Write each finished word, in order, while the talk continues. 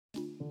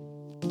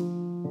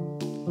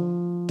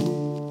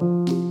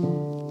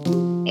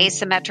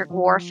asymmetric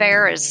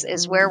warfare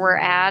is where we're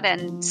at,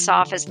 and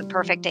SOF is the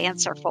perfect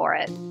answer for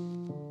it.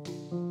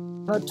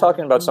 I'm not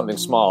talking about something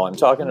small. I'm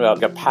talking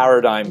about a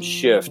paradigm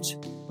shift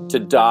to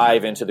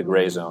dive into the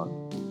gray zone.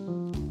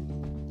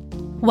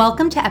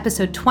 Welcome to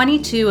episode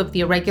 22 of the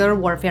Irregular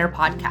Warfare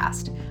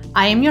podcast.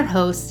 I am your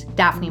host,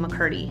 Daphne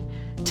McCurdy.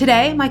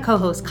 Today, my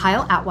co-host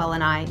Kyle Atwell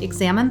and I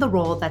examine the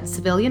role that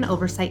civilian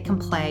oversight can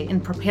play in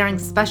preparing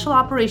special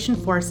operation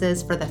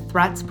forces for the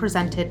threats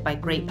presented by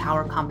great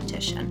power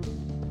competition.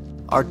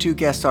 Our two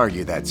guests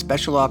argue that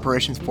special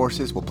operations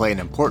forces will play an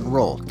important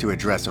role to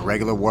address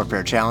irregular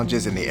warfare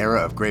challenges in the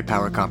era of great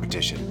power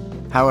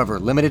competition. However,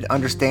 limited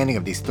understanding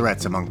of these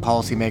threats among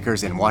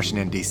policymakers in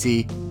Washington,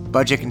 D.C.,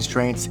 budget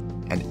constraints,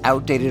 and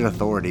outdated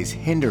authorities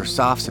hinder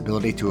SOF's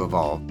ability to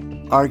evolve.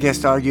 Our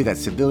guests argue that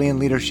civilian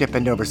leadership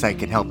and oversight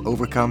can help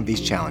overcome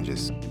these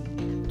challenges.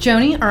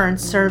 Joni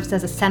Ernst serves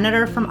as a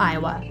senator from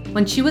Iowa.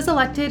 When she was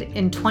elected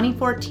in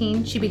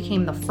 2014, she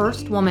became the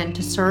first woman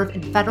to serve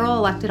in federal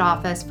elected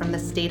office from the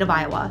state of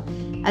Iowa,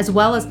 as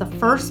well as the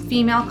first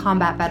female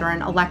combat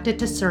veteran elected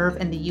to serve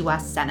in the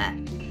U.S.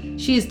 Senate.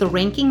 She is the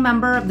ranking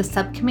member of the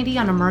Subcommittee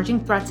on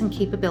Emerging Threats and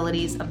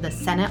Capabilities of the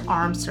Senate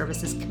Armed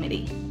Services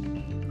Committee.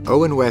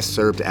 Owen West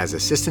served as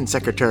Assistant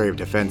Secretary of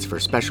Defense for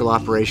Special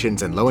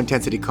Operations and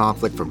Low-Intensity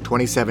Conflict from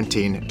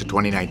 2017 to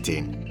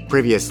 2019.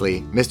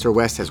 Previously, Mr.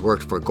 West has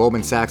worked for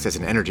Goldman Sachs as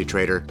an energy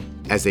trader,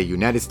 as a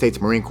United States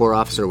Marine Corps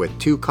officer with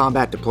 2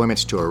 combat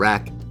deployments to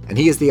Iraq, and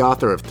he is the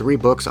author of 3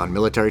 books on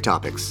military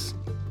topics.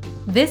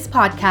 This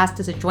podcast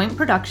is a joint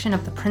production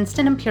of the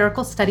Princeton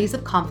Empirical Studies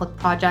of Conflict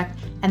Project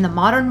and the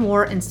Modern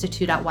War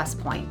Institute at West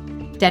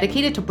Point,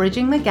 dedicated to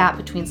bridging the gap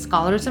between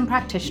scholars and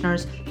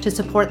practitioners to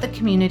support the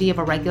community of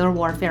irregular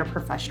warfare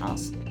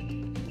professionals.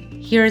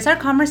 Here is our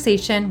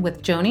conversation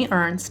with Joni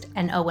Ernst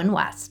and Owen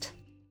West.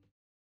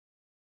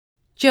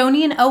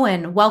 Joni and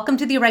Owen, welcome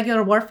to the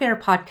Irregular Warfare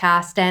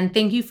podcast, and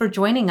thank you for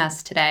joining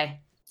us today.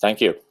 Thank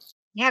you.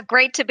 Yeah,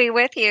 great to be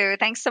with you.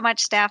 Thanks so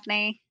much,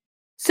 Daphne.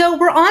 So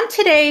we're on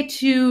today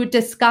to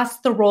discuss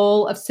the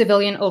role of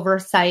civilian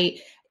oversight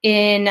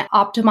in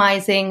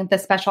optimizing the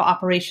special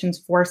operations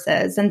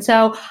forces. And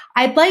so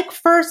I'd like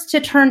first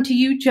to turn to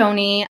you,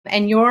 Joni,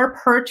 and your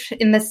perch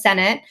in the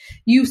Senate.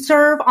 You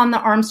serve on the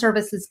Armed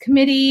Services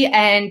Committee,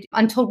 and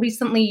until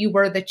recently, you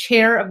were the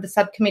chair of the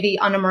Subcommittee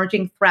on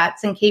Emerging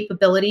Threats and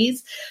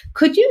Capabilities.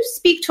 Could you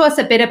speak to us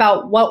a bit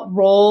about what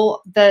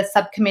role the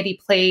subcommittee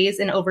plays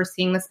in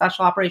overseeing the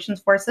special operations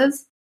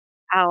forces?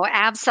 Oh,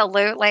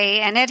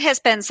 absolutely. And it has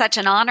been such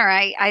an honor.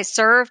 I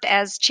served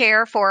as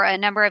chair for a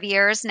number of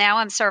years. Now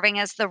I'm serving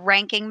as the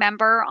ranking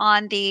member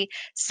on the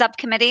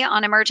Subcommittee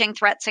on Emerging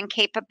Threats and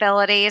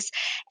Capabilities.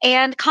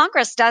 And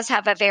Congress does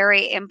have a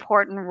very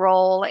important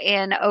role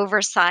in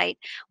oversight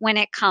when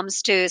it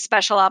comes to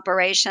Special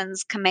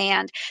Operations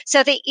Command.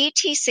 So the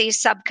ETC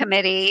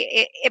Subcommittee,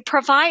 it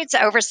provides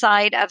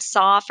oversight of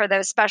SOF for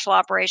those Special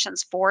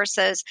Operations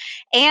Forces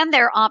and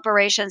their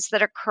operations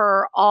that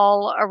occur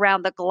all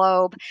around the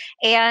globe.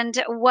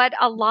 And what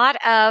a lot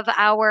of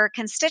our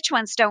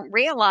constituents don't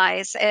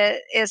realize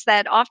is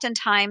that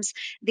oftentimes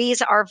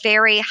these are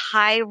very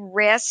high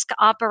risk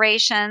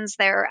operations.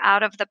 They're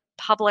out of the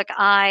public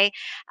eye.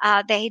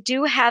 They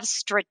do have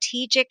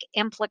strategic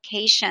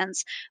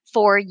implications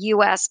for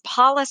U.S.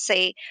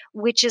 policy,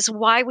 which is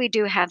why we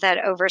do have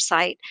that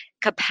oversight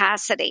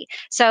capacity.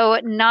 So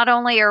not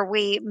only are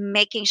we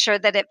making sure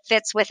that it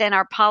fits within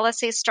our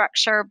policy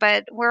structure,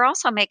 but we're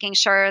also making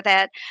sure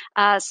that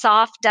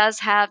SOF does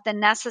have the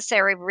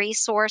necessary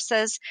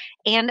resources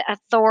and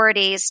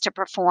authorities to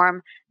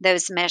perform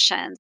those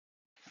missions.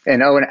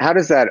 And Owen, how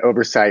does that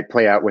oversight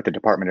play out with the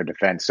Department of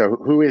Defense? So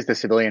who is the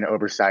civilian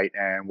oversight,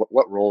 and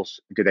what roles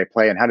do they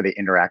play, and how do they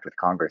interact with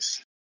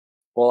Congress?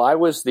 Well, I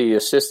was the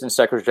Assistant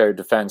Secretary of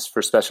Defense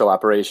for Special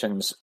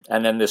Operations,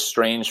 and then this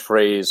strange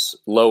phrase,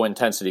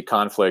 low-intensity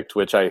conflict,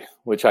 which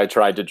I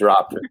tried to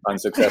drop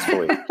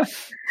unsuccessfully.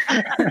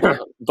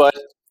 But,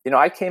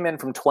 I came in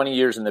from 20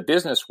 years in the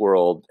business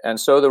world, and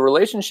so the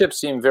relationship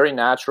seemed very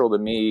natural to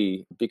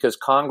me because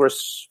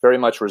Congress very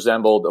much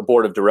resembled a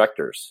board of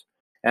directors.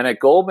 And at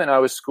Goldman, I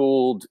was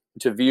schooled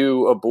to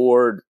view a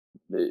board.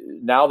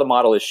 Now the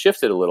model has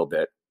shifted a little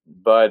bit,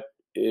 but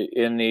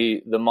in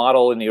the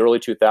model in the early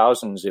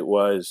 2000s, it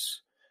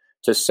was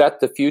to set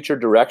the future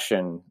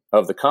direction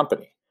of the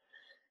company.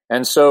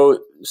 And so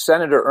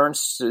Senator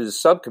Ernst's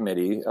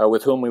subcommittee,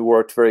 with whom we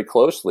worked very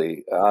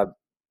closely,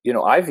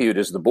 I viewed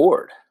as the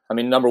board. I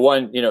mean, number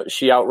one,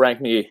 she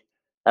outranked me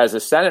as a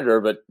senator,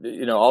 but,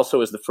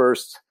 also as the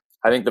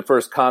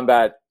first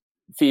combat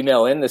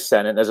female in the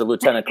Senate. As a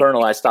lieutenant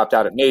colonel, I stopped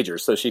out at major,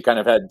 so she kind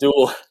of had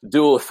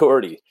dual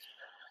authority.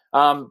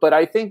 But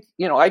I think,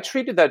 I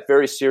treated that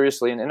very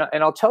seriously. And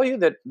I'll tell you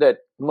that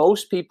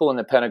most people in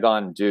the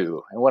Pentagon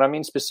do. And what I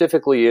mean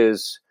specifically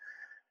is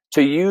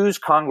to use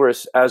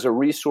Congress as a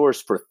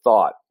resource for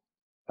thought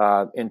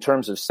in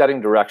terms of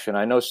setting direction.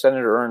 I know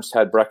Senator Ernst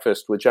had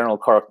breakfast with General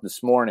Clark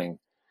this morning,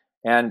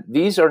 and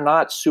these are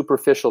not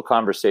superficial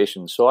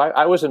conversations. So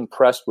I was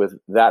impressed with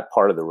that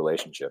part of the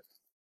relationship.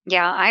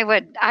 Yeah, I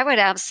would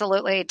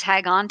absolutely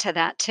tag on to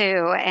that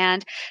too.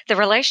 And the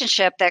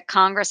relationship that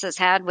Congress has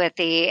had with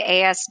the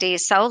ASD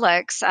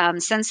Solix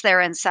since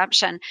their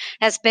inception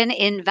has been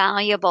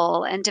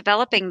invaluable in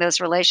developing those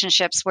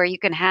relationships where you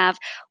can have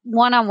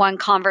one-on-one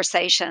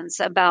conversations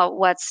about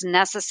what's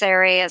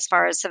necessary as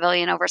far as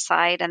civilian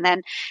oversight, and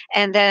then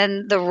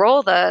the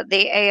role the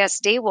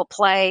ASD will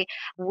play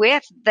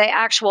with the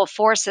actual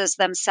forces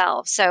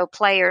themselves. So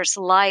players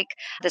like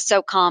the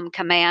SOCOM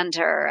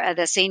commander,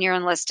 the senior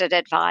enlisted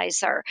advisor.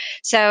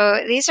 So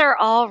these are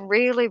all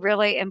really,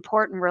 really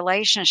important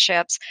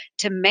relationships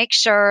to make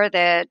sure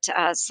that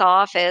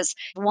SOF is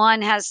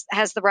one has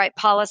the right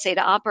policy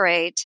to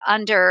operate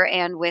under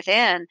and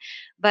within,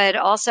 but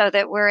also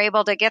that we're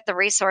able to get the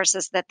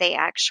resources that they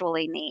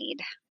actually need.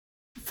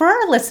 For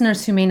our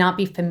listeners who may not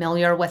be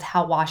familiar with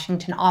how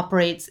Washington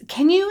operates,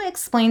 can you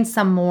explain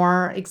some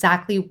more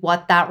exactly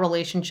what that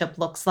relationship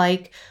looks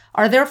like?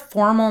 Are there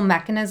formal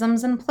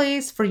mechanisms in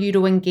place for you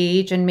to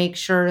engage and make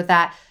sure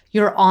that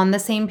you're on the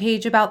same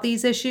page about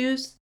these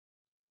issues?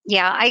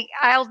 Yeah,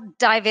 I'll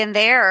dive in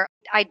there.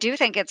 I do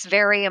think it's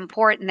very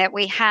important that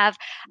we have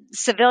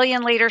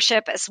civilian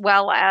leadership as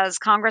well as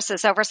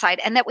Congress's oversight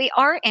and that we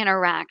are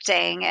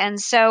interacting.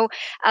 And so,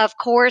 of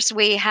course,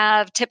 we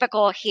have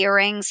typical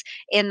hearings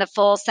in the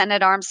full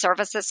Senate Armed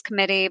Services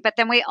Committee, but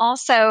then we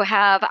also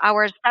have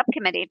our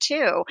subcommittee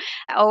too.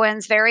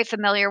 Owen's very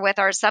familiar with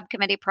our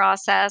subcommittee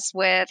process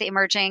with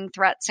emerging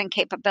threats and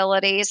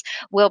capabilities.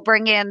 We'll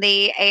bring in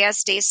the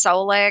ASD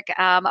Solic.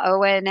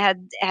 Owen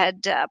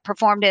had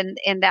performed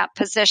in that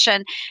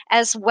position,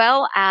 as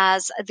well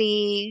as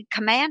the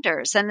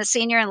commanders and the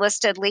senior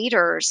enlisted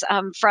leaders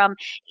from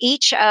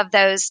each of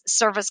those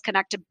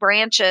service-connected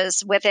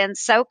branches within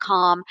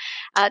SOCOM,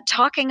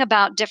 talking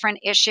about different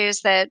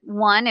issues that,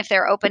 one, if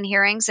they're open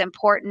hearings,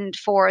 important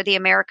for the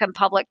American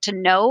public to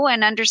know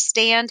and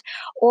understand,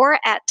 or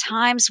at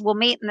times we'll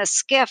meet in the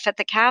SCIF at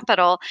the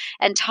Capitol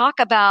and talk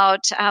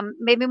about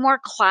maybe more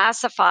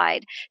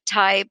classified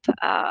type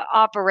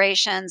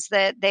operations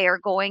that they are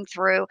going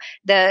through,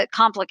 the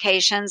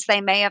complications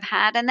they may have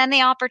had, and then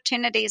the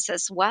opportunities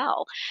as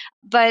well.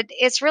 But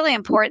it's really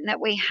important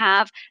that we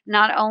have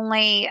not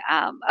only,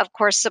 of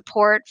course,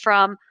 support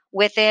from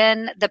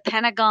within the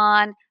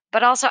Pentagon,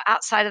 but also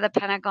outside of the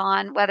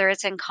Pentagon, whether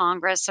it's in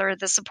Congress or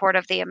the support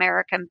of the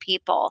American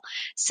people.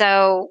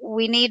 So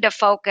we need to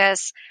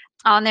focus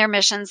on their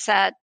mission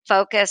set,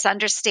 focus,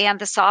 understand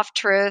the soft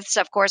truths.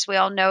 Of course, we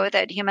all know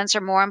that humans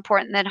are more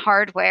important than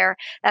hardware.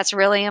 That's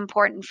really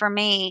important for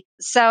me.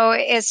 So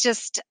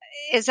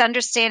it's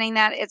understanding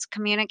that, it's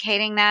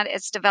communicating that,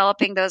 it's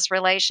developing those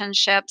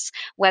relationships,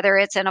 whether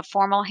it's in a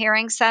formal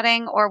hearing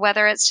setting or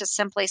whether it's just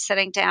simply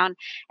sitting down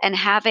and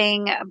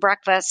having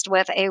breakfast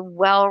with a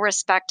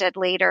well-respected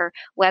leader,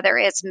 whether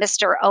it's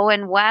Mr.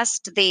 Owen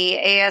West, the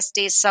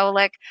ASD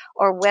Solic,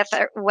 or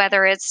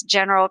whether it's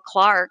General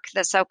Clark,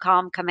 the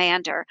SOCOM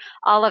commander.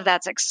 All of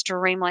that's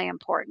extremely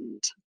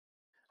important.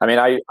 I mean,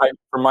 I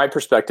from my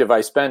perspective,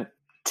 I spent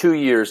 2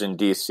 years in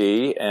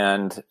DC,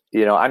 and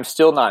I'm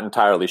still not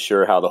entirely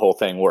sure how the whole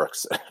thing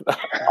works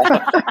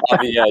on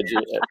the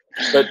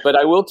edge. But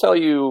I will tell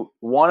you,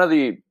 one of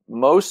the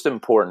most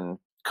important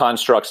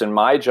constructs in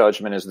my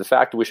judgment is the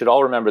fact that we should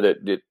all remember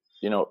that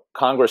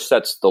Congress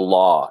sets the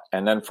law,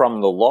 and then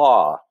from the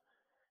law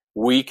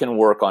we can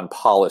work on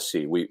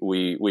policy. We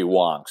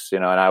wonks,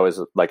 and I was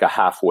like a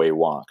halfway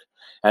wonk,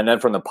 and then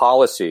from the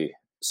policy,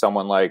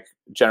 someone like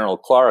General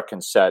Clark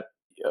can set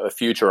a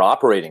future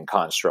operating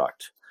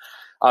construct.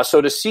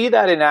 So to see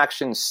that in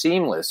action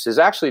seamless is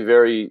actually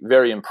very,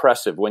 very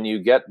impressive when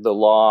you get the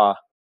law,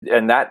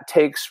 and that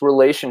takes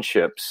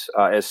relationships,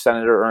 as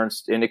Senator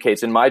Ernst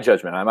indicates, in my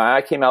judgment.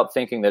 I came out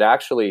thinking that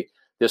actually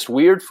this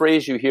weird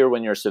phrase you hear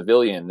when you're a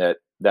civilian,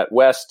 that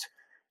West,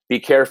 be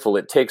careful,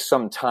 it takes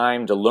some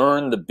time to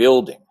learn the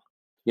building.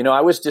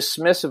 I was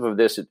dismissive of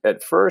this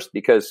at first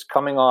because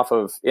coming out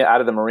of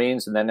the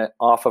Marines and then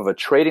off of a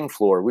trading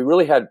floor, we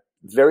really had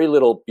very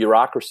little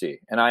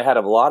bureaucracy, and I had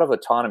a lot of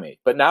autonomy.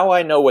 But now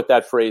I know what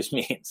that phrase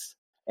means.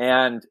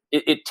 And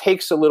it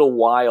takes a little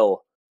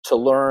while to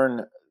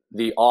learn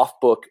the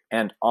off-book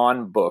and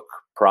on-book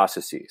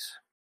processes.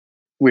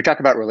 We talked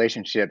about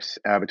relationships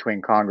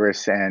between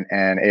Congress and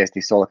ASD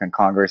Solic and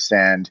Congress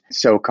and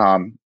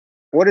SOCOM.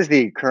 What is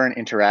the current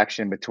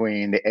interaction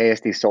between the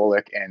ASD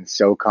Solic and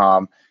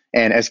SOCOM?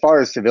 And as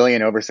far as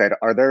civilian oversight,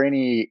 are there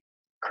any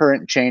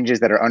current changes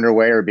that are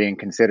underway or being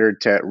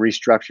considered to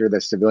restructure the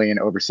civilian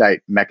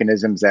oversight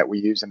mechanisms that we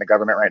use in the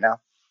government right now?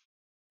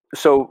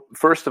 So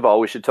first of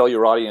all, we should tell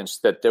your audience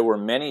that there were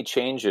many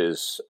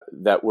changes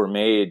that were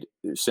made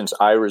since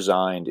I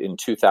resigned in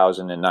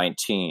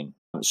 2019.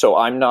 So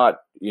I'm not,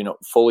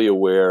 fully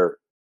aware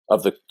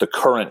of the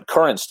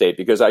current state,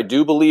 because I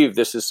do believe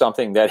this is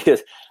something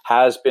that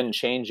has been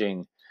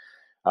changing,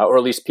 or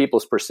at least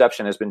people's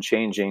perception has been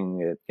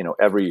changing,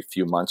 every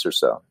few months or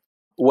so.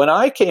 When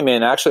I came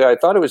in, actually, I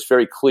thought it was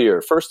very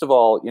clear. First of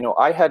all,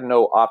 I had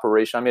no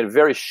operation. I made a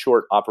very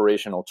short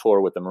operational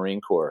tour with the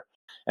Marine Corps.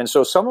 And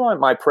so some of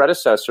my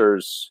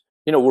predecessors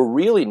were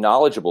really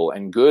knowledgeable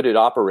and good at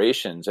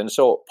operations. And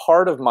so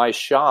part of my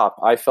shop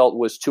I felt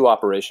was too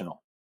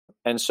operational.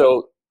 And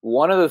so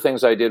one of the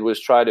things I did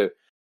was try to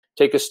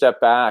take a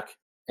step back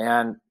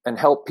and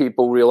help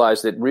people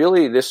realize that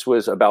really this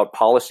was about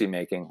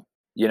policymaking,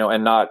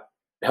 and not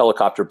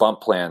helicopter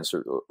bump plans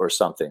or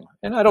something.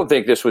 And I don't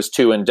think this was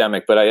too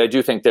endemic, but I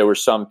do think there were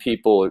some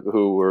people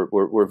who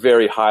were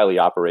very highly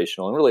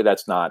operational, and really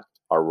that's not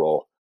our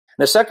role.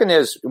 And the second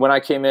is, when I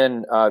came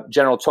in,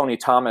 General Tony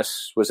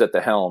Thomas was at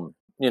the helm,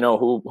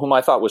 whom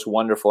I thought was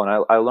wonderful,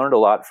 and I learned a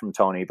lot from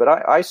Tony. But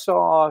I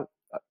saw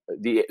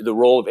the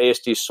role of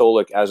ASD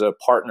Solic as a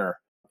partner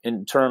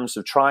in terms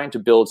of trying to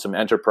build some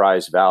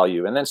enterprise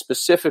value. And then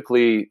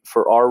specifically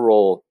for our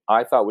role,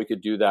 I thought we could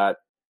do that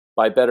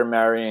by better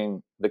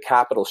marrying the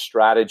capital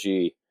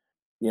strategy,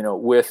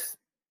 with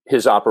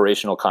his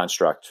operational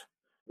construct.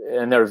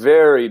 And they're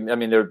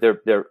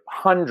they're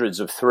hundreds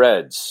of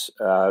threads,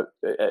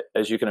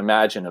 as you can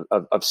imagine,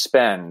 of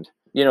spend.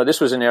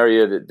 This was an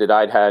area that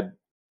I'd had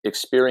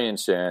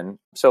experience in.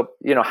 So,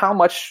 how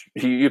much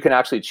you can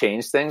actually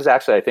change things.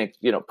 Actually, I think,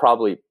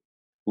 probably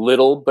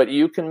little, but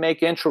you can make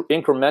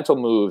incremental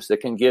moves that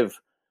can give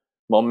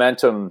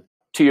momentum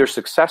to your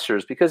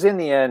successors, because in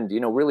the end,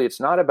 really it's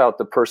not about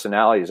the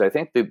personalities. I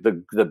think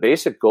the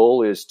basic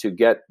goal is to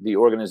get the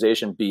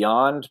organization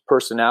beyond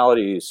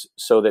personalities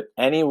so that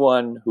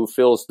anyone who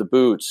fills the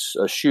boots,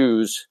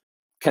 shoes,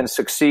 can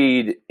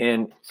succeed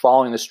in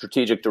following the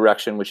strategic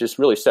direction, which is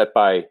really set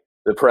by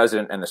the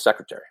president and the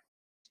secretary.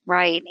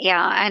 Right.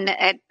 Yeah.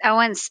 And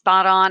Owen's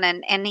spot on.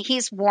 And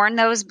he's worn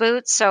those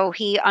boots. So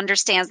he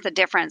understands the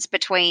difference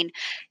between,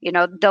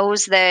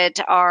 those that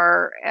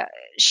are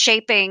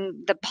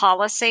shaping the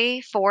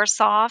policy for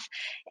SOF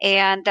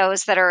and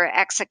those that are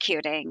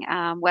executing,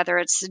 whether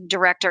it's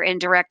direct or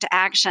indirect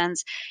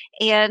actions.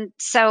 And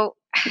so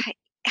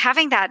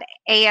having that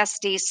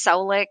ASD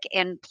Solic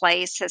in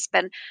place has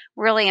been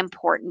really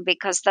important,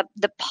 because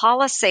the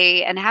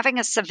policy and having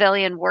a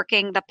civilian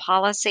working the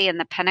policy in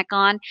the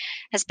Pentagon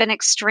has been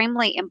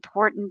extremely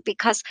important,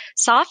 because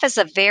SOF is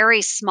a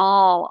very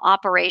small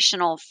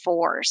operational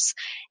force,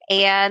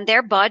 and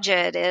their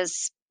budget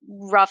is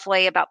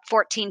roughly about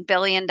 $14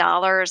 billion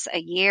a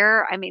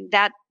year. I mean,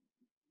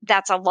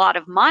 that's a lot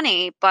of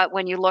money, but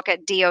when you look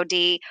at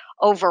DoD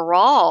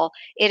overall,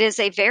 it is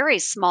a very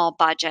small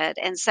budget.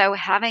 And so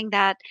having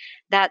that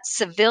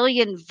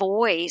civilian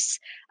voice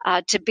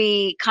to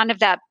be kind of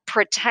that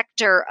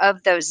protector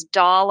of those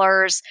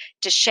dollars,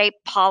 to shape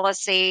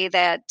policy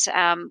that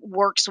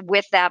works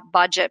with that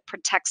budget,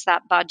 protects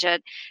that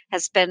budget,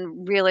 has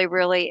been really,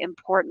 really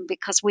important,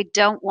 because we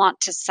don't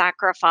want to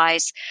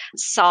sacrifice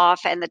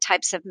SOF and the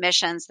types of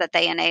missions that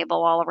they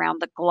enable all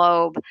around the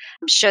globe.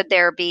 Should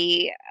there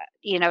be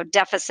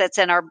deficits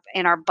in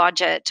our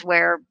budget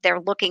where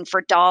they're looking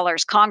for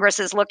dollars, Congress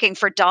is looking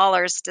for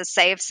dollars to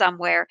save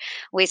somewhere,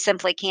 we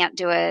simply can't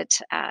do it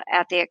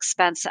at the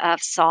expense of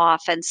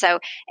SOF. And so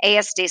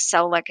ASD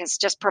Solic has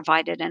just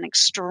provided an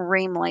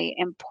extremely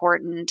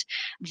important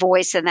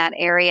voice in that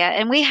area.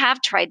 And we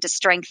have tried to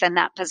strengthen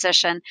that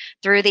position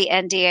through the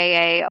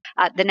NDAA,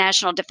 the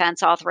National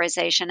Defense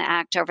Authorization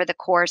Act, over the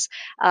course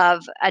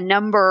of a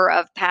number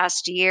of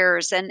past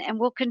years. And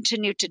we'll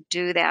continue to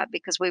do that,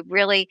 because we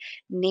really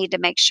need to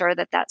make sure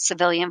that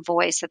civilian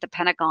voice at the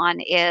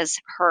Pentagon is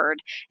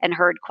heard, and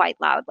heard quite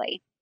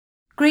loudly.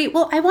 Great.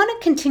 Well, I want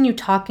to continue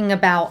talking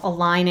about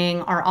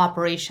aligning our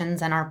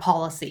operations and our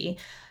policy.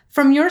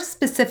 From your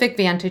specific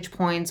vantage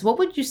points, what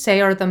would you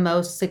say are the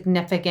most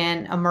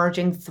significant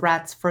emerging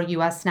threats for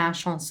U.S.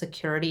 national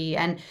security?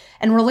 And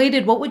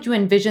related, what would you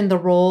envision the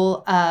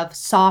role of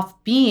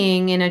SOF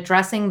being in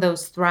addressing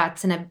those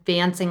threats and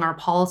advancing our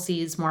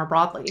policies more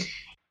broadly?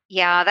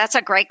 Yeah, that's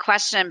a great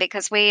question,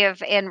 because we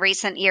have in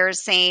recent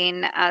years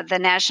seen the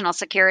national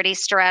security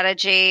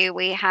strategy.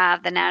 We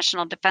have the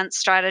national defense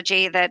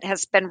strategy that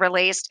has been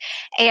released.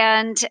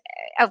 And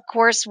of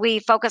course, we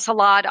focus a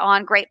lot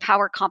on great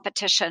power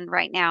competition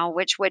right now,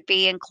 which would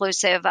be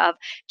inclusive of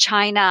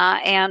China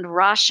and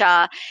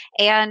Russia.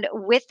 And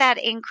with that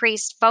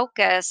increased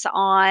focus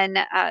on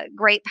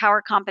great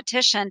power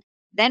competition,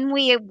 then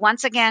we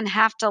once again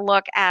have to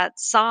look at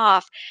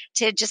SOF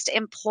to just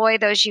employ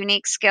those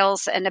unique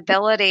skills and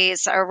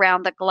abilities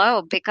around the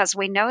globe, because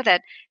we know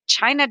that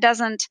China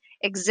doesn't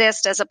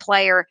exist as a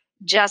player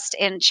just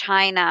in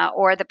China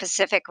or the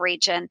Pacific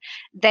region.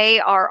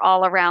 They are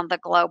all around the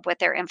globe with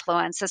their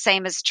influence. The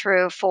same is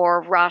true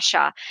for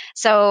Russia.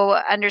 So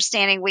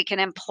understanding we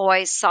can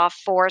employ SOF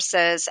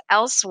forces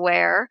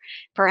elsewhere,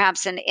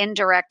 perhaps in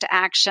indirect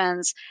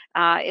actions,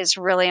 is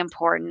really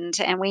important.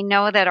 And we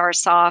know that our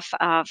SOF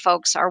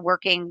folks are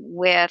working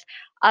with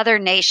other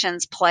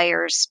nations'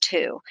 players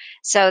too.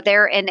 So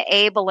they're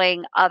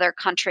enabling other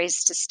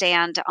countries to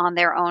stand on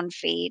their own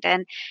feet.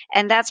 And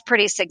that's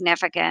pretty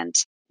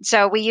significant.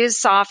 So we use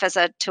SOF as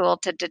a tool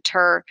to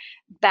deter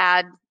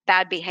bad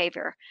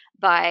behavior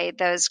by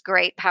those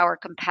great power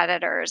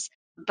competitors.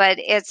 But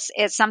it's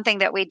something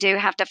that we do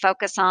have to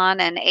focus on,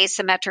 and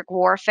asymmetric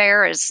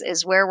warfare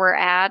is where we're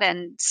at,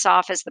 and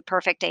SOF is the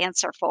perfect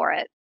answer for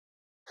it.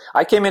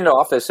 I came into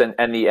office and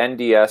the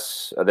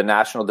NDS, the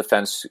National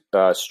Defense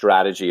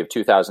Strategy of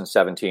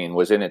 2017,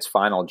 was in its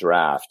final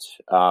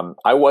draft.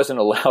 I wasn't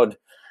allowed,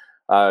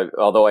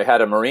 although I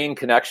had a Marine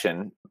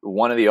connection.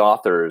 One of the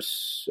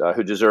authors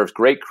who deserves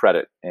great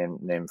credit,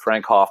 named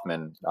Frank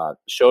Hoffman,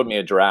 showed me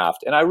a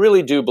draft. And I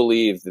really do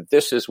believe that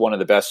this is one of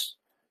the best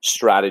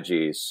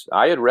strategies.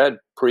 I had read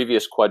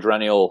previous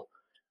quadrennial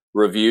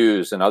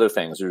reviews and other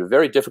things. They were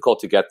very difficult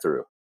to get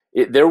through.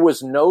 There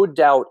was no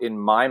doubt in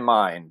my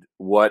mind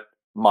what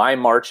my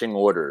marching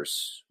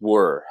orders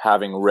were,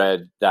 having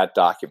read that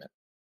document.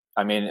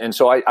 I mean, and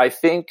so I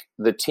think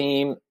the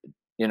team,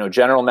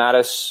 General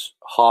Mattis,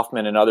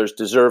 Hoffman, and others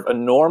deserve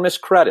enormous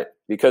credit,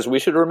 because we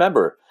should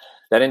remember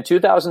that in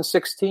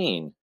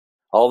 2016,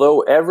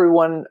 although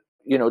everyone,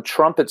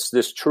 trumpets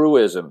this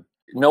truism,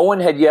 no one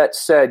had yet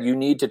said you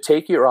need to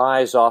take your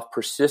eyes off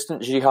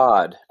persistent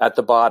jihad at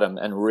the bottom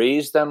and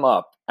raise them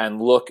up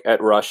and look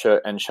at Russia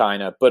and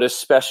China, but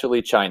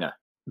especially China.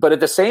 But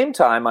at the same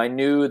time, I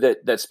knew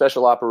that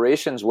special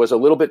operations was a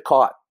little bit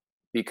caught,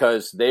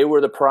 because they were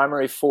the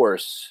primary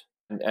force.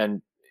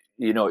 And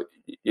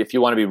if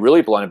you want to be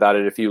really blunt about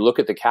it, if you look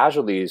at the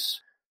casualties,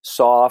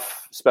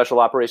 SOF, Special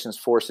Operations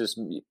Forces,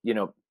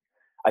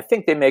 I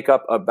think they make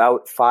up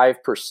about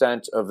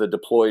 5% of the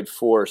deployed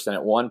force. And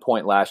at one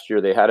point last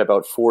year, they had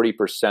about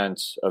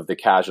 40% of the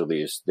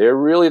casualties. They're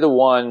really the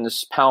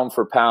ones, pound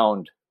for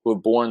pound, who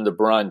have borne the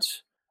brunt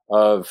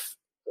of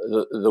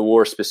the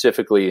war,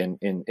 specifically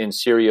in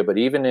Syria, but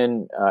even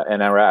in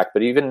Iraq,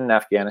 but even in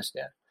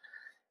Afghanistan.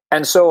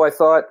 And so I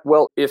thought,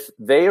 well, if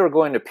they are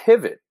going to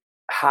pivot,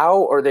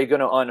 how are they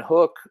going to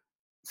unhook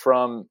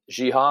from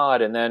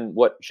jihad? And then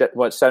what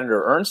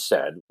Senator Ernst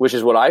said, which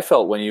is what I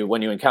felt when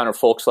you encounter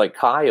folks like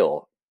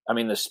Kyle. I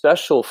mean, the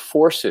special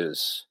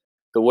forces,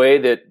 the way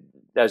that,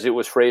 as it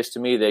was phrased to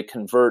me, they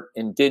convert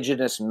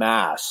indigenous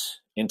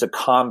mass into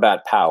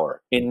combat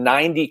power in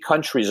 90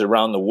 countries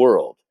around the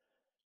world.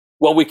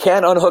 Well, we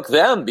can't unhook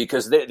them,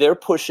 because they're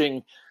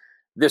pushing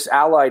this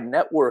allied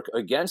network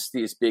against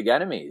these big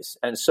enemies.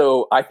 And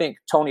so I think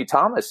Tony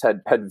Thomas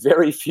had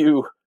very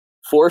few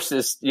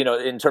forces,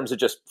 in terms of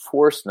just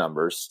force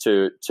numbers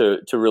to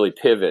really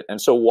pivot.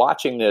 And so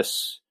watching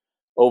this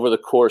over the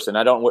course, and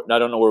I don't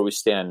know where we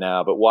stand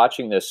now, but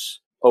watching this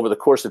over the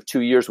course of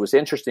 2 years was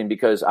interesting,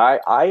 because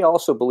I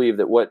also believe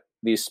that what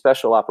these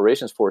special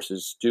operations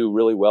forces do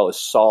really well is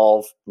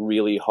solve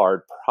really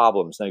hard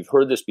problems. Now, you've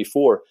heard this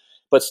before,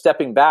 but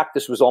stepping back,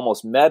 this was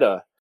almost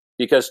meta,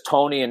 because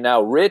Tony and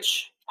now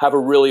Rich have a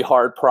really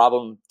hard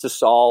problem to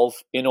solve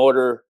in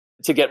order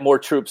to get more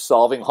troops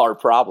solving hard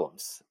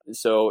problems.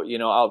 So,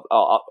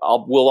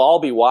 we'll all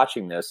be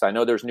watching this. I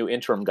know there's new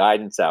interim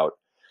guidance out,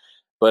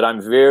 but I'm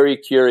very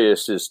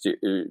curious as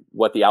to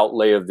what the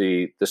outlay of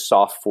the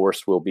soft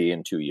force will be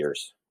in 2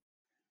 years.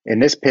 In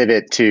this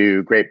pivot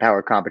to great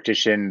power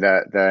competition,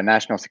 the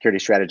national security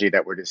strategy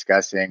that we're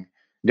discussing,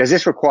 does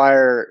this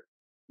require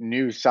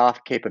new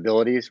soft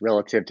capabilities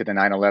relative to the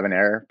 9/11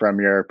 era from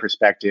your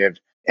perspective?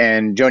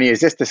 And Joni, is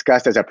this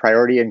discussed as a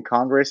priority in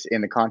Congress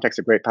in the context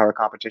of great power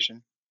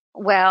competition?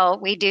 Well,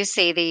 we do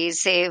see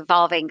these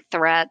evolving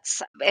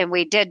threats, and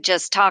we did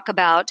just talk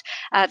about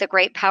the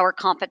great power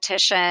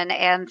competition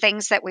and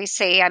things that we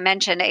see. I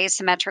mentioned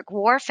asymmetric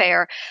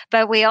warfare,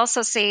 but we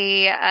also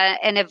see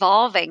an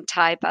evolving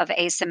type of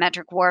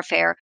asymmetric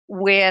warfare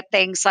with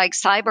things like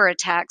cyber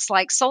attacks,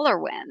 like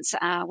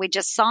SolarWinds. We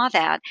just saw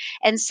that.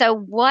 And so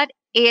what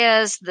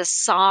is the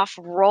soft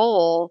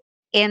role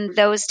in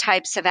those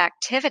types of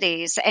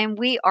activities? And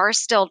we are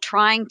still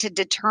trying to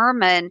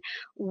determine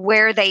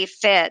where they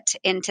fit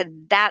into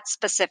that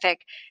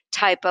specific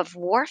type of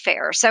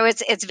warfare. So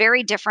it's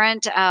very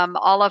different.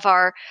 All of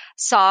our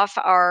SOF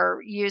are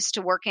used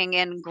to working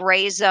in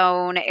gray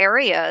zone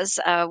areas.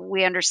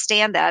 We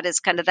understand that as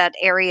kind of that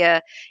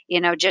area,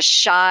 just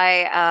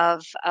shy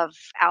of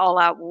all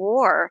out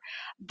war.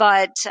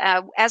 But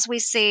as we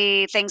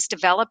see things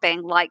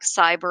developing like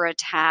cyber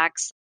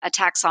attacks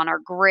on our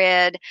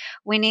grid,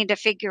 we need to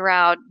figure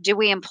out, do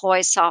we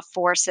employ soft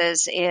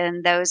forces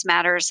in those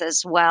matters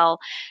as well?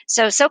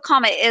 So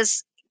SOCOM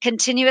is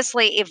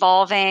continuously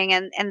evolving,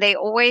 and they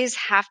always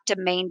have to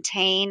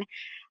maintain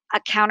a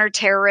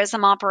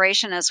counterterrorism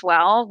operation as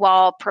well,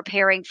 while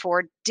preparing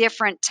for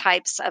different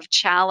types of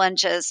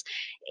challenges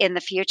in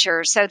the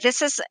future. So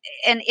this is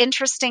an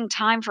interesting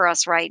time for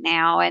us right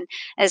now. And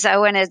as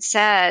Owen had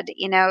said,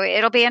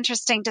 it'll be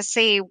interesting to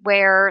see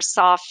where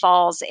SOF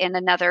falls in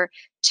another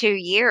 2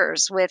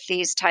 years with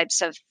these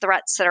types of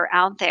threats that are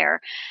out there.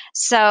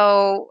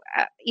 So,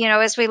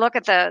 as we look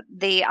at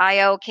the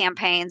IO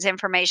campaigns,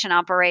 information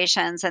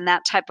operations, and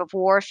that type of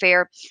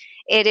warfare,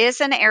 it is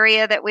an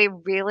area that we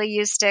really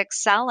used to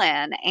excel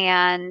in,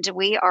 and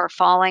we are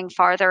falling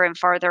farther and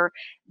farther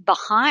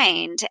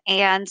behind.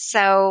 And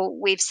so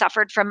we've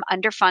suffered from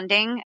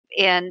underfunding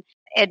in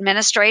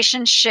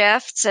administration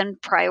shifts and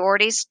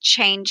priorities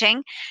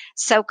changing.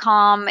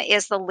 SOCOM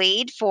is the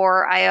lead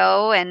for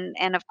IO,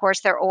 and of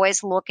course, they're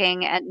always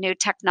looking at new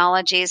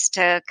technologies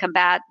to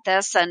combat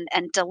this and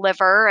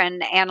deliver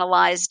and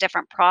analyze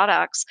different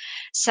products.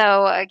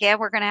 So, again,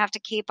 we're going to have to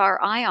keep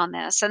our eye on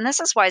this. And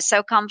this is why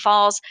SOCOM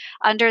falls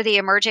under the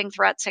Emerging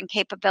Threats and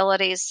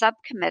Capabilities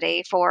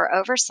Subcommittee for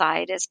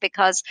Oversight, is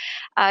because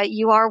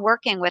you are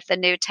working with the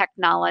new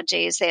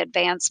technologies, the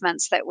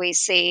advancements that we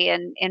see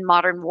in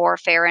modern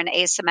warfare and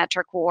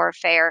asymmetric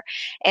warfare.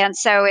 And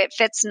so it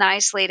fits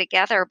nicely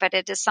together, but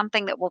it is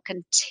something that will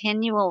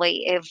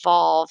continually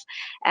evolve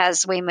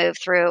as we move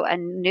through a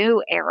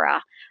new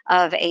era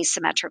of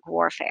asymmetric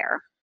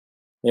warfare.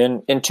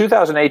 In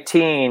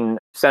 2018,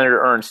 Senator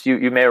Ernst,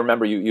 you may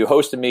remember you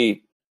hosted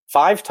me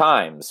 5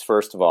 times,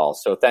 first of all.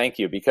 So thank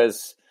you,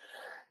 because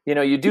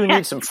you do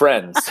need some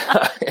friends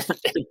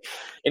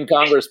in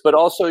Congress, but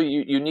also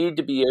you need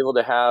to be able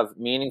to have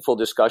meaningful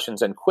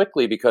discussions and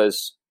quickly,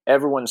 because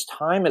everyone's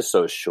time is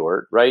so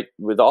short, right?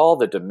 With all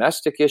the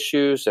domestic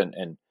issues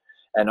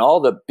and all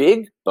the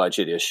big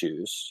budget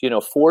issues,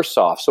 force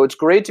off. So it's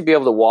great to be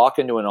able to walk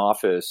into an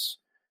office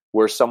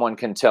where someone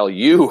can tell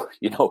you,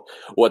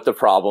 what the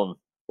problem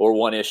or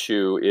one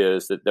issue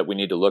is that we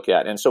need to look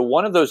at. And so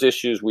one of those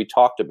issues we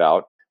talked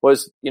about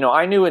was,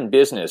 I knew in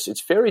business,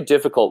 it's very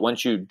difficult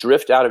once you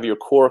drift out of your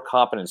core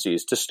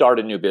competencies to start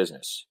a new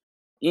business.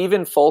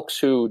 Even folks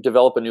who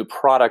develop a new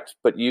product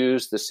but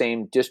use the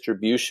same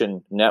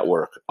distribution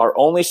network are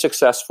only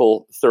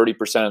successful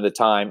 30% of the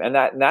time. And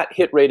that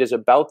hit rate is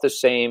about the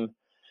same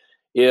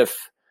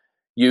if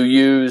you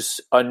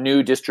use a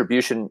new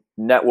distribution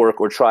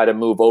network or try to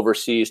move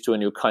overseas to a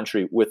new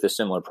country with a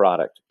similar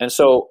product. And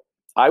so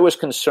I was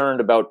concerned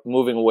about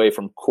moving away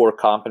from core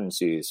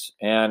competencies.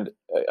 And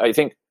I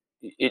think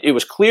it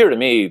was clear to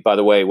me, by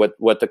the way,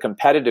 what the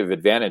competitive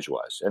advantage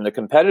was. And the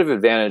competitive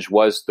advantage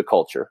was the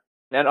culture.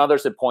 And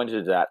others have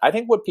pointed to that. I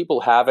think what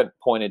people haven't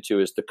pointed to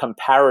is the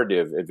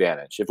comparative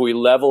advantage. If we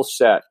level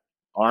set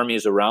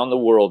armies around the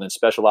world in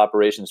special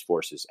operations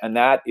forces, and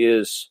that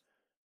is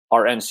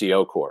our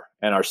NCO Corps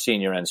and our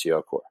senior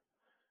NCO Corps,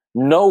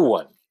 no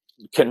one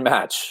can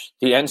match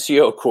the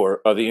NCO Corps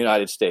of the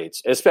United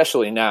States,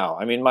 especially now.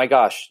 I mean, my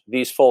gosh,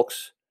 these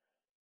folks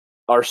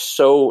are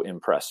so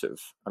impressive.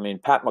 I mean,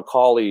 Pat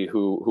McCauley,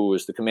 who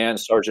was the command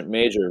sergeant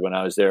major when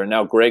I was there, and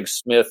now Greg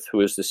Smith,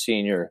 who is the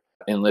senior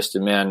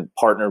enlisted man,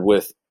 partnered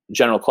with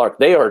General Clark.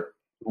 They are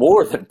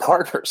more than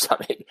partners. I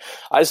mean,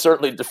 I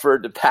certainly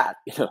deferred to Pat,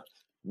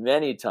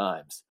 many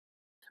times.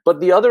 But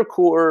the other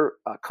core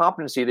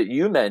competency that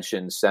you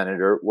mentioned,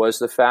 Senator, was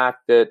the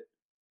fact that,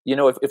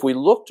 if we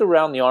looked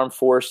around the armed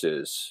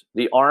forces,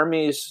 the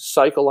Army's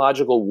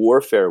psychological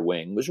warfare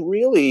wing was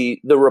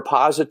really the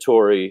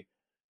repository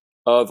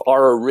of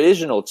our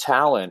original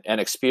talent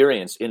and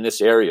experience in this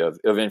area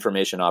of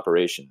information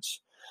operations.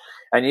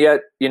 And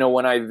yet,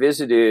 when I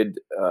visited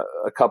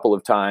a couple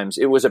of times,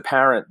 it was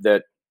apparent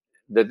that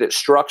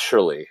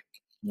structurally,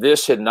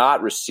 this had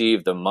not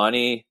received the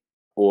money,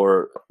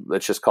 or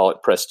let's just call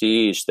it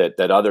prestige,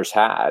 that others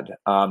had.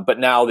 But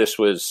now this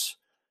was,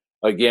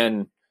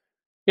 again,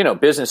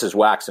 businesses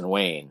wax and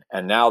wane,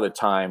 and now the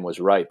time was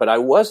right. But I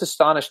was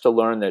astonished to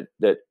learn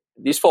that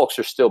these folks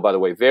are still, by the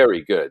way,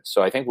 very good.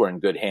 So I think we're in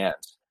good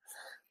hands.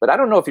 But I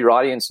don't know if your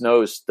audience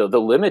knows the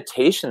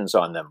limitations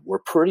on them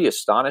were pretty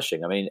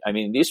astonishing. I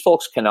mean, these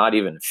folks cannot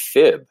even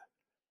fib.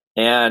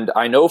 And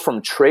I know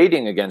from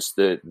trading against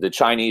the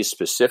Chinese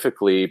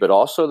specifically, but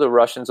also the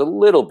Russians a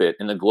little bit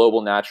in the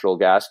global natural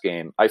gas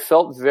game, I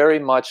felt very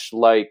much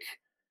like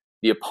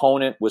the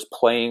opponent was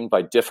playing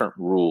by different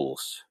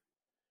rules.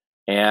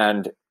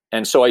 And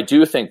so I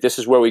do think this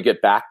is where we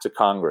get back to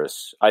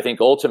Congress. I think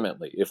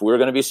ultimately, if we're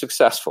going to be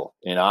successful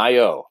in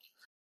IO,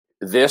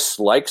 this,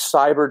 like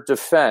cyber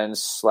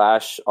defense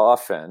 /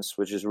 offense,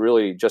 which is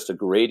really just a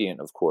gradient,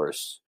 of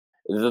course,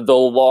 the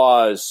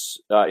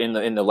laws in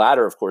the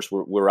latter, of course,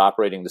 we're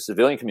operating. The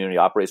civilian community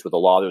operates with a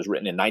law that was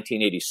written in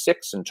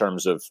 1986 in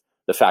terms of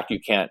the fact you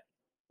can't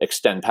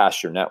extend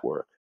past your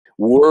network.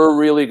 We're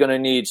really going to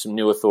need some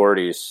new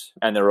authorities,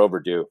 and they're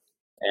overdue.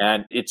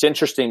 And it's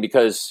interesting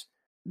because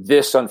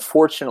this,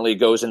 unfortunately,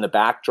 goes in the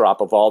backdrop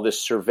of all this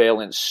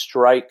surveillance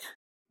strike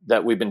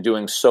that we've been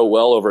doing so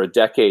well over a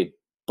decade,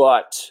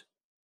 but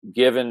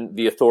given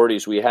the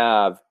authorities we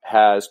have,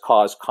 has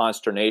caused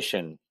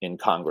consternation in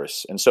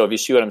Congress. And so if you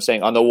see what I'm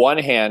saying, on the one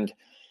hand,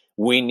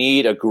 we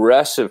need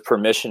aggressive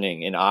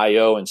permissioning in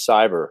IO and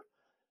cyber.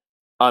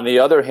 On the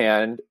other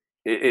hand,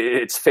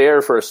 it's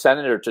fair for a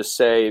senator to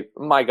say,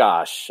 my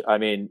gosh, I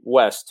mean,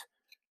 West,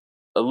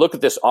 look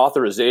at this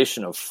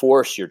authorization of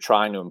force you're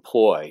trying to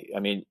employ. I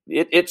mean,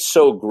 it's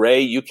so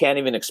gray, you can't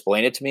even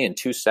explain it to me in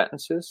 2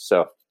 sentences.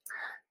 So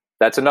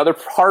that's another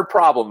hard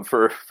problem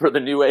for the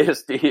new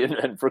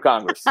ASD and for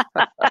Congress.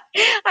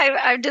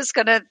 I'm just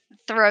going to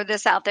throw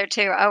this out there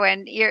too. Oh,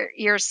 and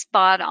you're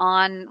spot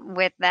on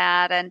with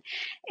that.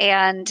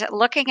 And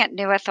looking at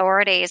new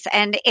authorities,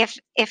 and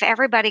if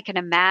everybody can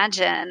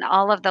imagine,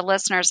 all of the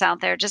listeners out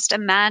there, just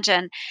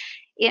imagine,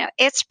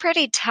 it's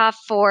pretty tough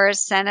for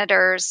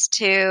senators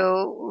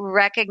to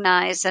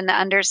recognize and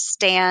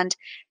understand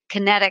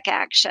kinetic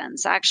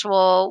actions,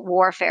 actual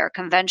warfare,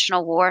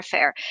 conventional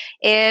warfare.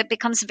 It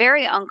becomes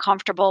very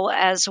uncomfortable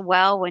as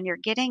well when you're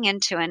getting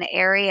into an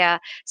area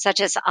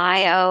such as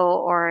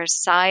IO or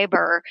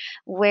cyber,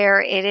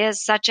 where it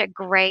is such a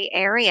gray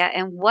area.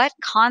 And what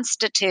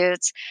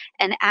constitutes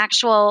an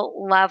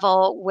actual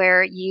level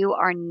where you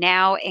are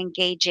now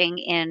engaging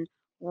in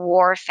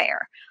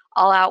warfare?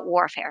 All out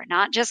warfare,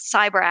 not just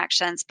cyber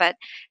actions, but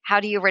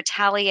how do you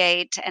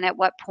retaliate and at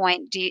what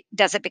point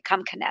does it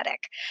become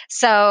kinetic?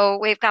 So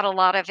we've got a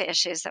lot of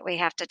issues that we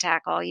have to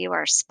tackle. You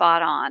are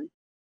spot on.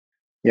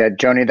 Yeah,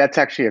 Joni, that's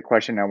actually a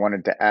question I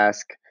wanted to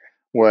ask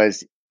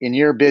was in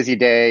your busy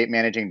day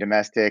managing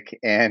domestic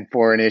and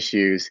foreign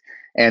issues,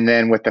 and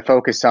then with the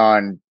focus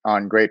on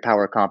great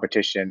power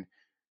competition,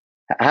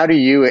 how do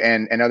you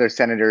and other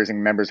senators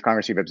and members of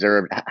Congress you've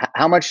observed,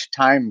 how much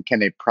time can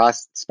they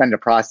spend to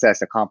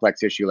process a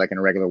complex issue like in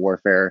a regular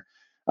warfare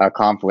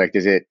conflict?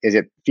 Is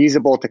it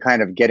feasible to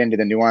kind of get into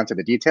the nuance of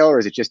the detail, or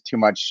is it just too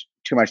much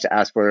to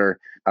ask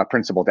for a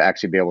principal to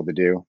actually be able to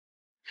do?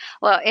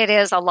 Well, it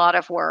is a lot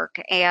of work.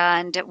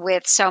 And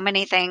with so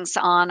many things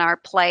on our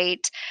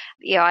plate,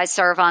 I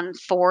serve on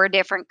 4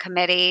 different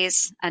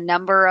committees, a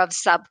number of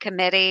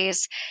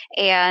subcommittees,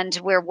 and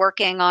we're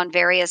working on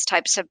various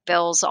types of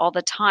bills all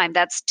the time.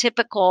 That's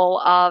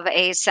typical of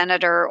a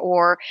senator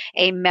or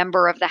a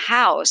member of the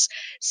House.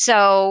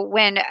 So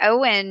when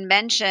Owen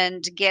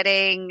mentioned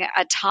getting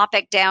a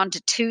topic down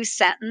to 2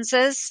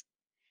 sentences,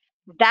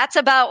 that's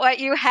about what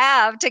you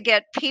have to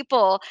get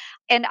people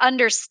an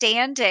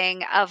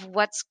understanding of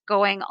what's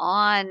going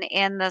on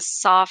in the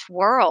SOF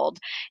world.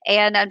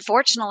 And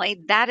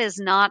unfortunately, that is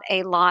not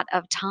a lot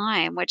of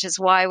time, which is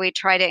why we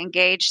try to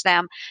engage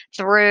them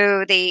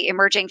through the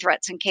Emerging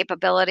Threats and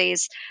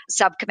Capabilities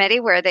Subcommittee,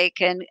 where they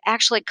can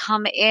actually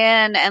come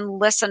in and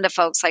listen to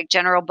folks like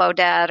General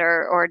Beaudet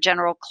or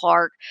General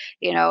Clark,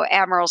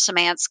 Admiral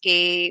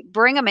Szymanski,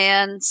 bring them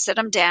in, sit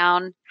them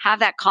down, have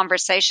that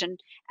conversation,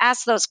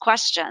 ask those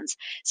questions.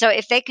 So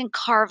if they can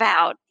carve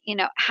out,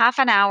 half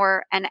an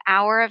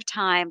hour of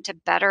time to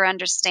better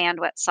understand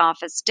what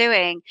SOF is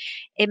doing,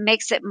 it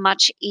makes it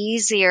much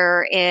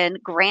easier in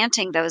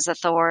granting those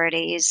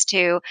authorities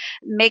to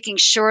making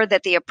sure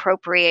that the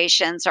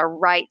appropriations are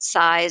right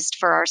sized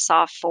for our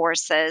SOF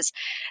forces.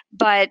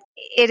 But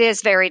it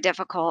is very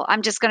difficult.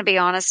 I'm just going to be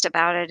honest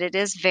about it. It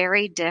is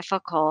very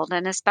difficult.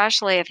 And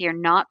especially if you're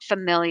not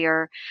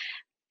familiar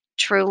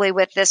truly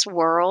with this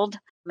world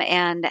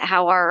and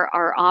how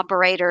our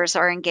operators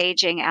are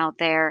engaging out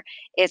there,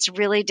 it's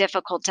really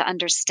difficult to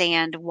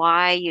understand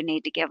why you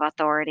need to give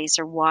authorities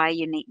or why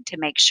you need to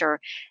make sure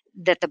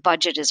that the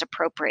budget is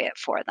appropriate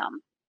for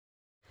them.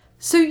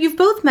 So you've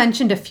both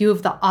mentioned a few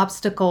of the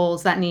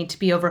obstacles that need to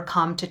be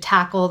overcome to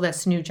tackle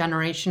this new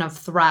generation of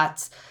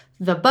threats.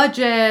 The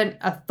budget,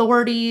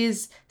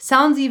 authorities,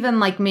 sounds even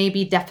like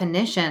maybe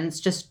definitions,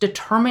 just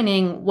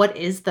determining what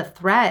is the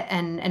threat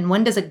and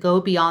when does it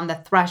go beyond the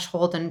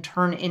threshold and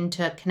turn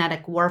into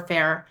kinetic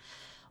warfare.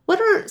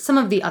 What are some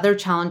of the other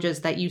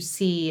challenges that you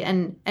see,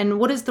 and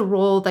what is the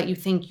role that you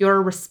think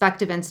your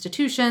respective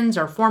institutions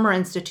or former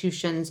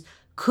institutions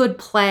could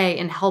play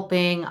in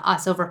helping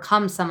us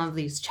overcome some of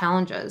these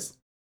challenges?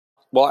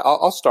 Well,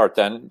 I'll start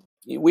then.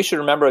 We should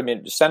remember,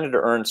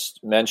 Senator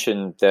Ernst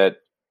mentioned that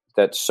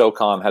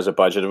SOCOM has a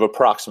budget of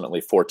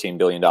approximately $14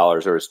 billion,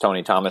 or as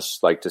Tony Thomas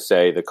liked to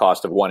say, the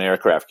cost of one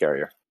aircraft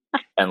carrier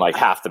and like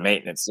half the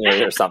maintenance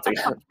or something.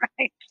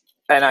 Right.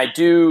 And I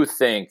do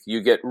think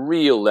you get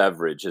real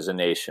leverage as a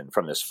nation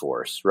from this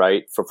force,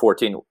 right? For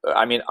 14.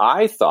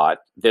 I thought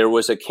there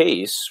was a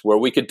case where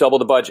we could double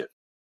the budget,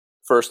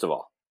 first of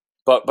all.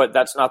 But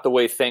that's not the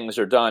way things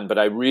are done. But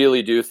I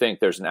really do think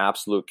there's an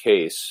absolute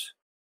case.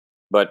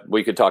 But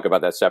we could talk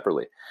about that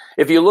separately.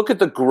 If you look at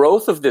the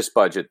growth of this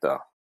budget, though,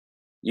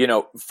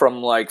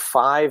 from like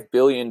 5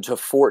 billion to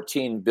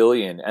 14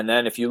 billion. And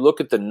then if you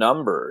look at the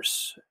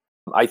numbers,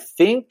 I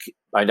think,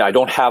 I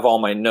don't have all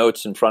my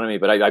notes in front of me,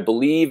 but I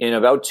believe in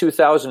about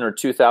 2000 or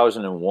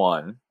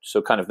 2001,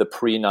 so kind of the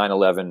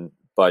pre-9/11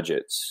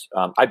 budgets,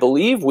 I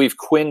believe we've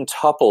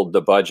quintupled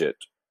the budget.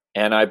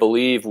 And I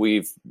believe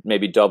we've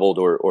maybe doubled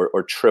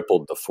or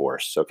tripled the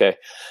force, okay?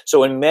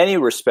 So in many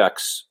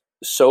respects,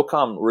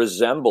 SOCOM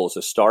resembles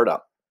a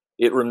startup.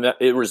 It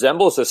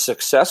resembles a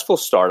successful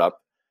startup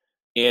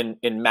in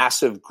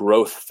massive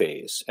growth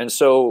phase. And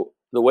so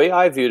the way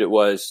I viewed it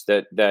was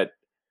that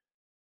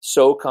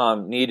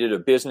SOCOM needed a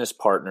business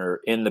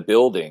partner in the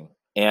building.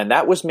 And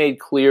that was made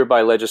clear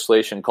by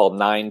legislation called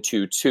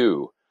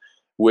 922,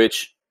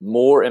 which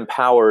more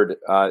empowered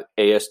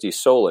ASD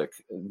SOLIC.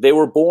 They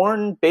were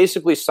born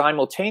basically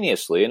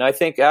simultaneously. And I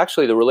think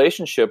actually the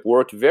relationship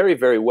worked very,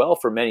 very well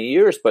for many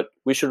years. But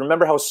we should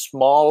remember how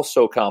small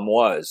SOCOM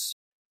was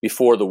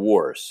before the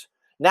wars.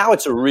 Now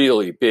it's a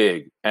really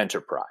big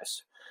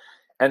enterprise.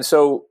 And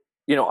so,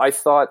 I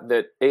thought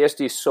that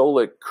ASD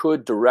SOLIC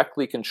could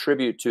directly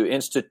contribute to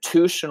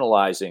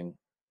institutionalizing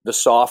the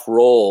SOF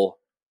role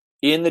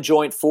in the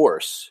joint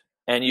force.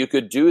 And you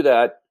could do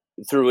that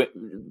through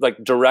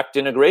like direct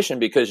integration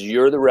because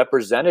you're the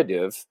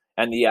representative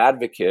and the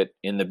advocate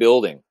in the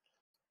building.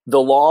 the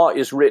law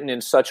is written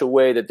in such a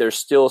way that there's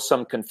still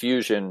some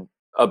confusion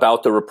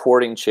about the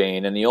reporting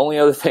chain. And the only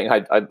other thing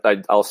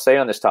I'll say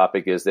on this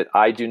topic is that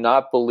I do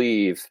not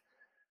believe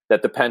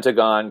that the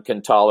Pentagon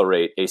can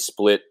tolerate a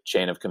split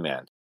chain of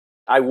command.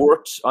 I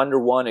worked under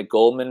one at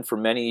Goldman for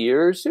many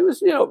years. It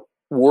was,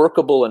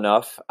 workable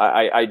enough.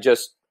 I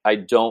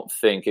don't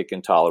think it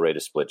can tolerate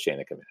a split chain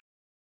of command.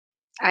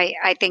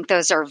 I think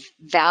those are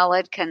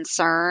valid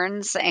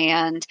concerns,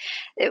 and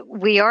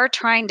we are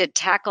trying to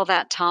tackle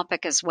that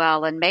topic as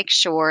well and make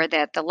sure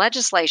that the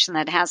legislation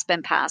that has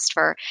been passed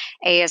for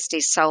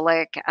ASD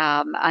SOLIC,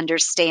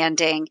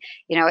 understanding,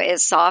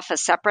 is SOF a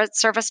separate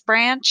service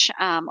branch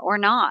or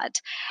not,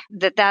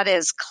 that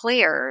is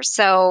clear.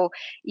 So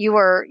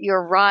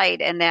you're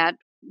right in that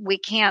we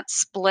can't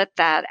split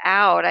that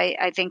out.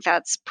 I think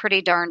that's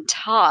pretty darn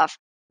tough.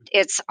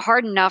 It's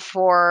hard enough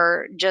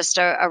for just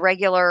a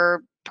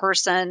regular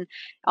person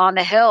on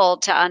the Hill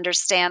to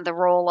understand the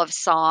role of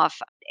SOF,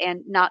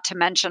 and not to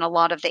mention a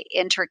lot of the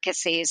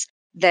intricacies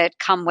that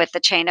come with the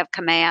chain of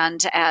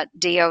command at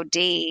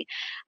DoD.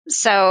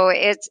 So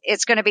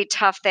it's going to be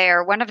tough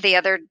there. One of the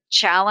other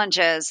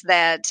challenges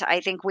that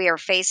I think we are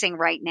facing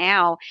right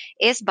now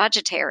is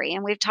budgetary.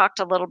 And we've talked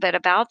a little bit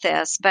about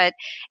this, but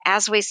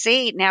as we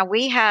see now,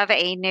 we have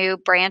a new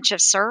branch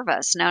of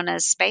service known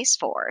as Space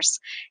Force.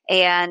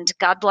 And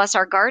God bless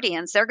our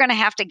guardians, they're going to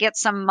have to get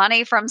some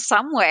money from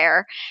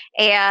somewhere.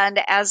 And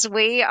as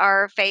we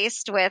are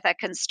faced with a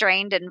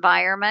constrained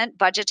environment,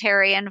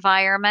 budgetary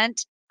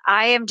environment,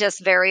 I am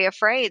just very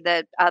afraid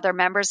that other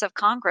members of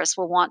Congress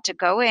will want to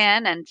go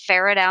in and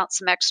ferret out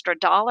some extra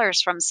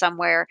dollars from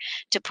somewhere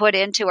to put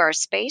into our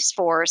Space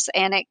Force,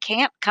 and it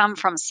can't come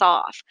from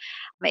SOF.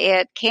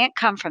 It can't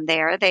come from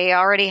there. They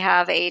already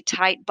have a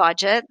tight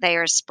budget. They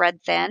are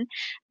spread thin.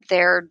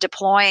 They're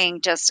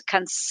deploying just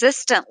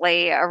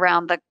consistently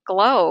around the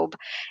globe.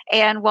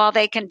 And while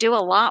they can do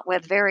a lot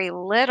with very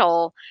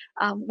little,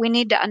 we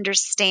need to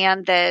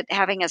understand that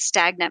having a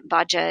stagnant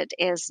budget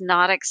is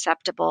not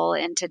acceptable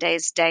in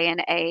today's day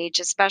and age,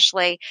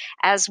 especially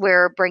as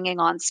we're bringing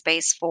on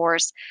Space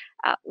Force.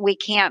 We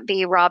can't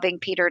be robbing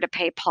Peter to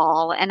pay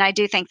Paul. And I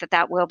do think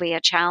that will be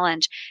a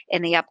challenge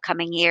in the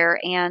upcoming year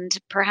and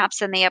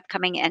perhaps in the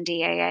upcoming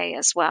NDAA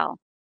as well.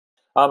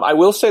 I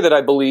will say that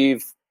I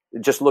believe,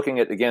 just looking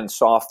at, again,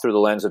 SOF through the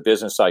lens of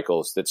business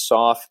cycles, that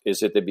SOF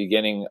is at the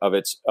beginning of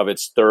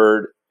its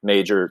third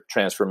major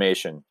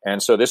transformation.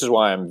 And so this is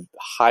why I'm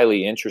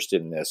highly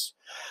interested in this.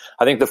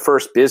 I think the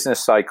first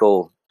business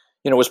cycle,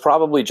 was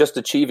probably just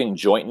achieving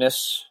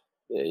jointness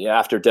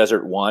after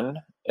Desert One,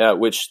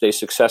 which they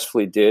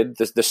successfully did.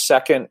 The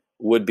second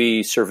would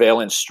be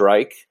surveillance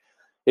strike.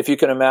 If you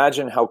can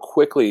imagine how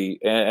quickly,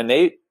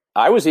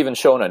 I was even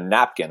shown a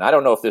napkin. I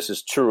don't know if this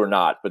is true or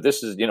not, but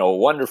this is, a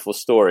wonderful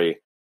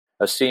story.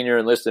 A senior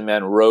enlisted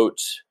man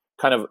wrote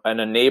kind of an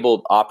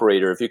enabled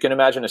operator. If you can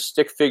imagine a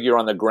stick figure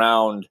on the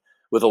ground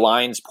with the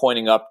lines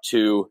pointing up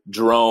to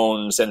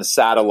drones and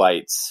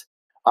satellites,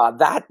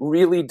 that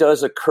really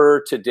does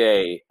occur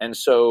today. And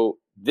so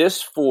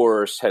this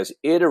force has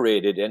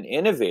iterated and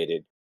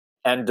innovated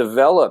and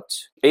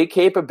developed a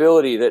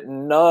capability that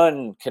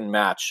none can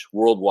match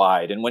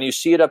worldwide. And when you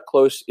see it up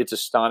close, it's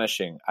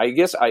astonishing. I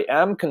guess I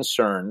am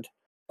concerned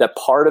that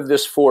part of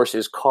this force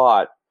is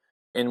caught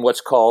in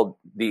what's called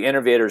the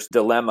innovator's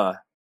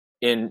dilemma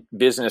in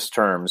business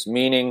terms,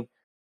 meaning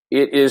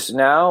it is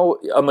now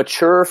a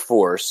mature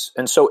force.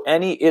 And so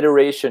any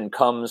iteration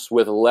comes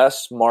with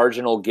less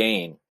marginal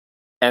gain.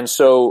 And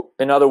so,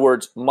 in other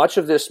words, much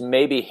of this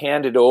may be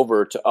handed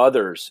over to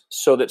others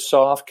so that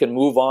SOF can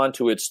move on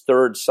to its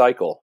third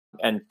cycle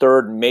and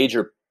third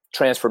major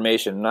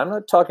transformation. And I'm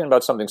not talking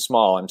about something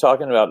small. I'm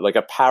talking about like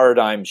a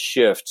paradigm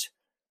shift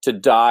to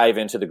dive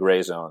into the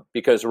gray zone,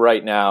 because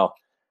right now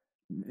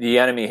the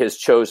enemy has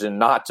chosen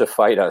not to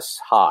fight us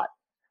hot.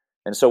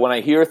 And so when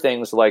I hear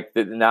things like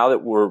that, now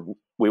that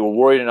we were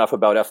worried enough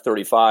about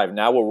F-35,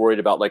 now we're worried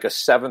about like a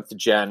 7th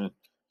gen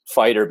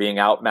fighter being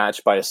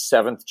outmatched by a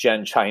 7th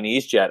gen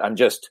Chinese jet, I'm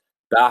just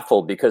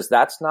baffled, because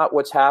that's not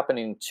what's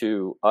happening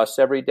to us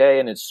every day.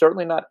 And it's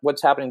certainly not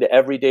what's happening to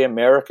everyday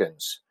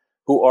Americans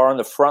who are on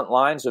the front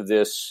lines of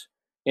this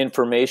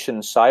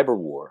information cyber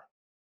war.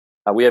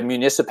 We have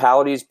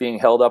municipalities being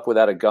held up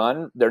without a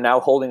gun. They're now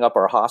holding up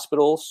our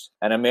hospitals,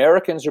 and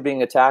Americans are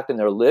being attacked in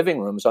their living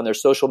rooms on their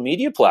social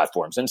media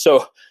platforms. And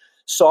so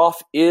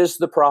SOF is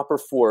the proper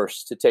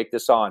force to take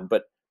this on,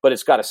 but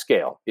it's got to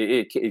scale.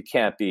 It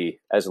can't be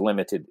as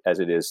limited as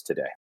it is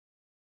today.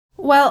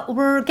 Well,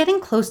 we're getting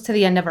close to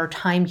the end of our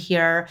time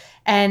here.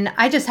 And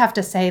I just have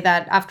to say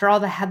that after all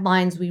the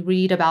headlines we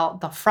read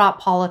about the fraught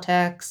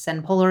politics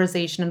and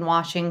polarization in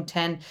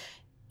Washington,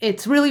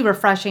 it's really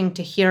refreshing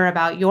to hear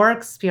about your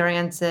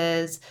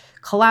experiences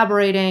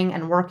collaborating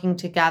and working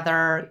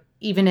together,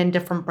 even in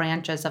different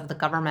branches of the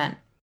government.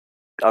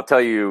 I'll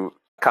tell you,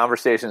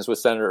 conversations with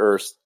Senator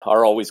Ernst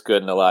are always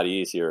good and a lot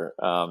easier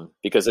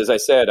because, as I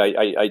said,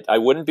 I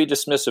wouldn't be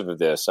dismissive of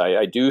this.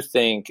 I do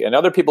think, and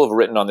other people have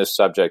written on this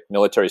subject,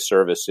 military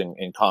service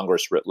in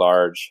Congress writ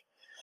large,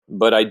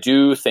 but I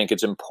do think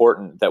it's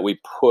important that we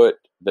put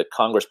that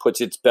Congress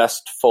puts its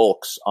best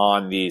folks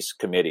on these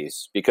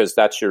committees, because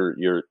that's your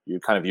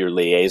kind of your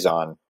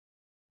liaison.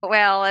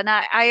 Well, and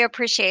I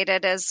appreciate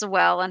it as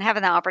well, and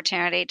having the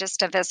opportunity just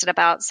to visit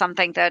about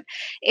something that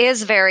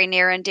is very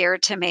near and dear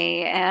to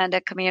me, and a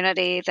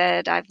community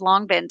that I've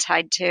long been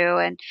tied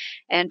to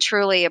and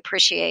truly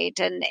appreciate.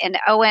 And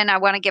Owen, I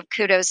want to give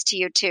kudos to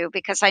you too,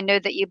 because I know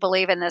that you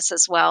believe in this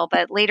as well,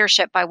 but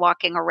leadership by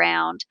walking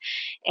around.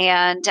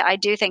 And I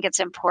do think it's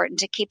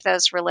important to keep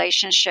those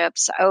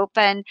relationships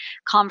open,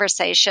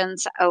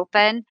 conversations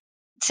open.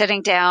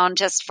 Sitting down,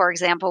 just for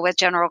example, with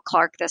General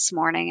Clark this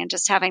morning and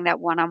just having that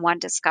one-on-one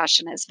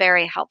discussion is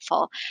very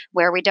helpful,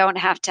 where we don't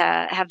have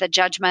to have the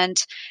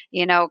judgment,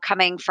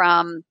 coming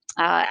from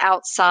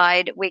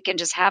outside. We can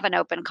just have an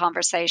open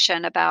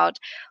conversation about,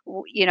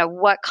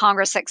 what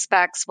Congress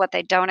expects, what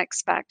they don't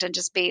expect, and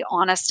just be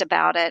honest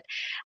about it.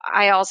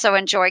 I also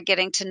enjoy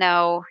getting to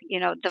know,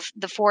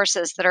 the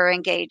forces that are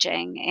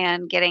engaging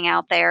and getting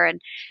out there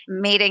and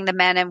meeting the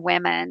men and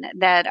women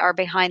that are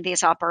behind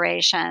these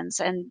operations,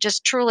 and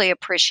just truly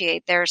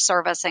appreciate their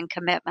service and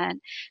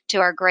commitment to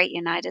our great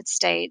United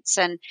States.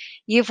 And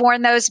you've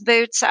worn those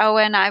boots,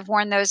 Owen. I've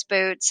worn those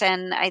boots.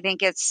 And I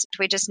think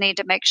we just need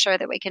to make sure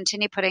that we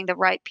continue putting the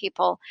right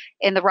people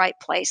in the right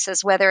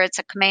places, whether it's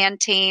a command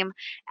team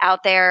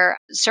out there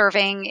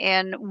serving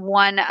in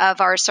one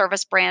of our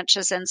service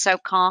branches in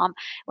SOCOM,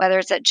 whether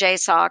it's at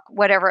JSOC,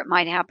 whatever it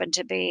might happen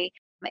to be,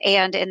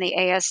 and in the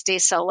ASD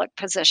SOLIC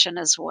position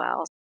as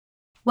well.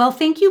 Well,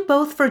 thank you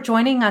both for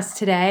joining us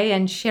today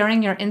and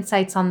sharing your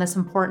insights on this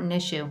important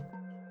issue.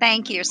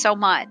 Thank you so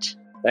much.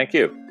 Thank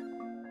you.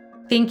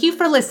 Thank you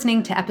for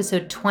listening to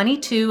episode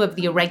 22 of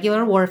the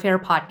Irregular Warfare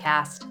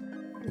Podcast.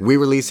 We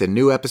release a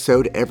new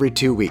episode every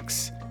 2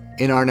 weeks.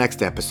 In our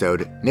next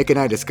episode, Nick and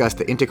I discuss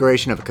the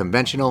integration of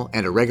conventional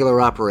and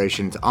irregular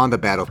operations on the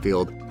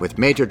battlefield with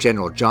Major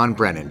General John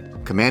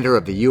Brennan, commander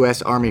of the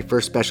U.S. Army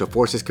 1st Special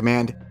Forces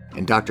Command,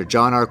 and Dr.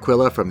 John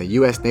Arquilla from the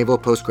U.S. Naval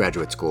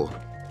Postgraduate School.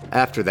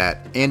 After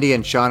that, Andy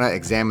and Shauna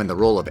examine the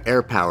role of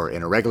air power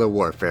in irregular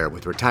warfare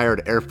with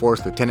retired Air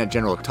Force Lieutenant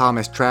General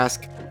Thomas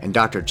Trask and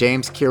Dr.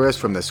 James Kiras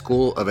from the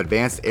School of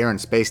Advanced Air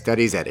and Space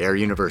Studies at Air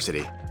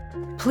University.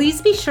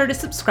 Please be sure to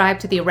subscribe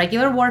to the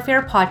Irregular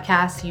Warfare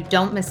Podcast so you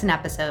don't miss an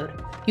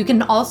episode. You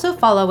can also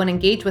follow and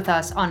engage with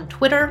us on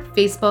Twitter,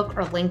 Facebook,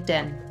 or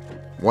LinkedIn.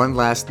 One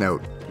last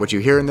note. What you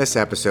hear in this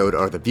episode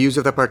are the views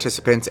of the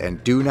participants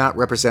and do not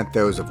represent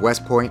those of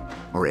West Point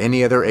or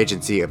any other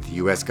agency of the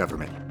U.S.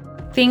 government.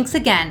 Thanks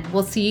again.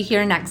 We'll see you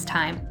here next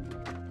time.